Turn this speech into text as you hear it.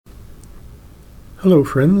Hello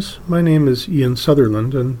friends, my name is Ian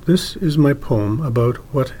Sutherland, and this is my poem about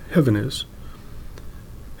what heaven is.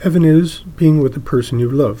 Heaven is being with the person you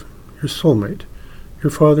love, your soulmate,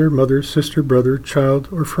 your father, mother, sister, brother, child,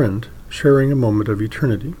 or friend, sharing a moment of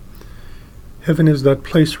eternity. Heaven is that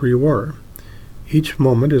place where you are. Each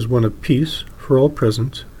moment is one of peace for all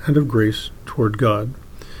present and of grace toward God.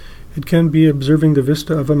 It can be observing the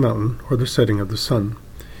vista of a mountain or the setting of the sun.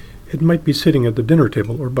 It might be sitting at the dinner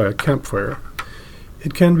table or by a campfire.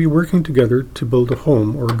 It can be working together to build a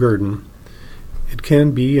home or a garden. It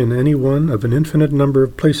can be in any one of an infinite number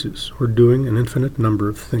of places or doing an infinite number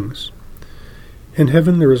of things. In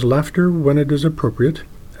heaven there is laughter when it is appropriate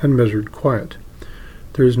and measured quiet.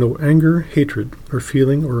 There is no anger, hatred, or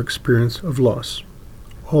feeling or experience of loss.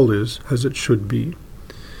 All is as it should be.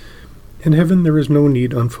 In heaven there is no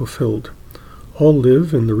need unfulfilled. All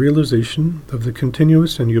live in the realization of the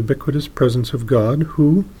continuous and ubiquitous presence of God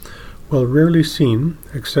who, while rarely seen,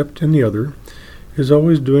 except in the other, is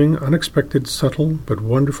always doing unexpected, subtle, but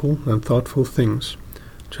wonderful and thoughtful things,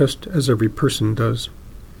 just as every person does.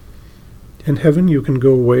 In heaven you can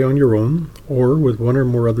go away on your own, or with one or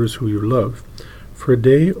more others who you love, for a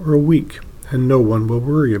day or a week, and no one will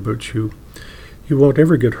worry about you. You won't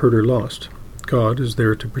ever get hurt or lost. God is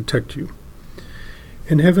there to protect you.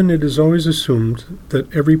 In heaven it is always assumed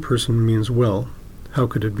that every person means well. How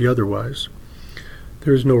could it be otherwise?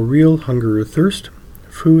 There is no real hunger or thirst.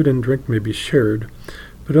 Food and drink may be shared,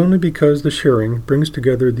 but only because the sharing brings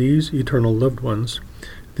together these eternal loved ones,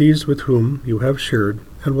 these with whom you have shared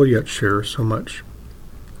and will yet share so much.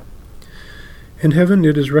 In heaven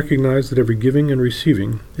it is recognized that every giving and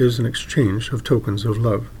receiving is an exchange of tokens of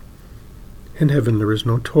love. In heaven there is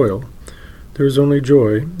no toil. There is only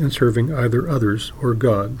joy in serving either others or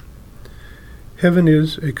God. Heaven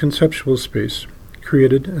is a conceptual space,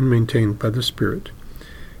 created and maintained by the Spirit.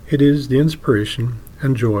 It is the inspiration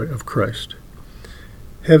and joy of Christ.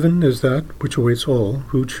 Heaven is that which awaits all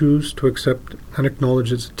who choose to accept and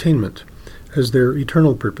acknowledge its attainment as their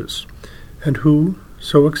eternal purpose, and who,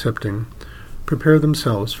 so accepting, prepare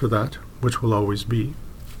themselves for that which will always be.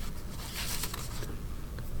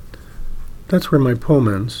 That's where my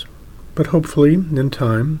poem ends, but hopefully, in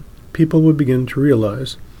time, people will begin to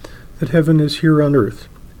realize that heaven is here on earth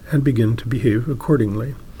and begin to behave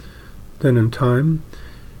accordingly. Then in time,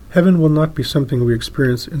 heaven will not be something we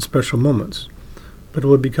experience in special moments, but it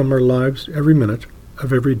will become our lives every minute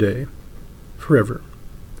of every day, forever.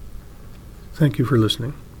 Thank you for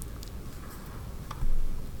listening.